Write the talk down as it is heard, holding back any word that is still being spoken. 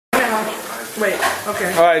Grandma. Wait,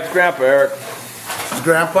 okay. All right, it's Grandpa Eric. It's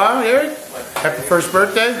Grandpa Eric. Happy first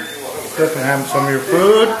birthday. Just have some of your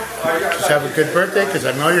food. Just have a good birthday because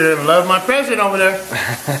I know you're going to love my present over there.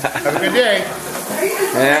 Have a good day.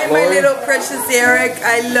 Hi, my little precious Eric.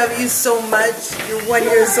 I love you so much. You're 1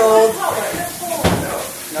 year old.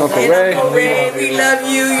 Uncle Ray. Uncle Ray, we love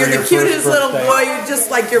you. You're the cutest little boy. You're just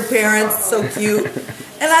like your parents. So cute.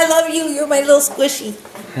 And I love you. You're my little squishy.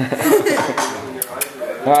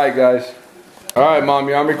 Alright, guys. Alright,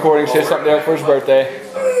 Mommy, I'm recording. Say something there for his birthday.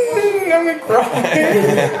 I'm gonna cry.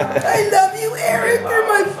 I love you, Eric. You're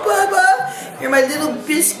my bubba. You're my little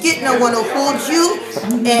biscuit, and I want to hold you.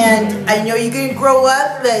 And I know you're gonna grow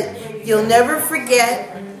up, but you'll never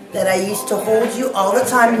forget that I used to hold you all the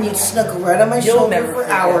time, and you'd snuggle right on my shoulder for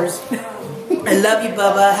hours. I love you,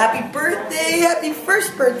 Bubba. Happy birthday. Happy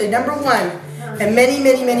first birthday, #1. And many,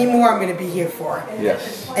 many, many more I'm going to be here for.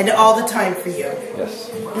 Yes. And all the time for you. Yes.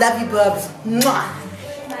 Love you, Bubs. Mwah.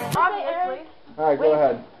 Obviously. Alright, go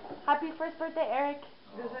ahead. Happy first birthday, Eric.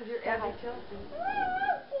 This is your Abby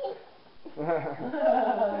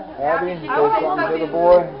Abby, say something to the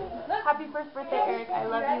boy. Happy first birthday, Eric. I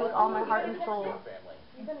love you with all my heart and soul.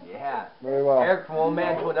 Yeah. Very well. Eric, from one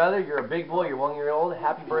man to another, you're a big boy, you're 1 year old.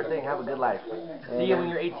 Happy birthday and have a good life. See you when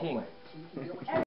you're 18.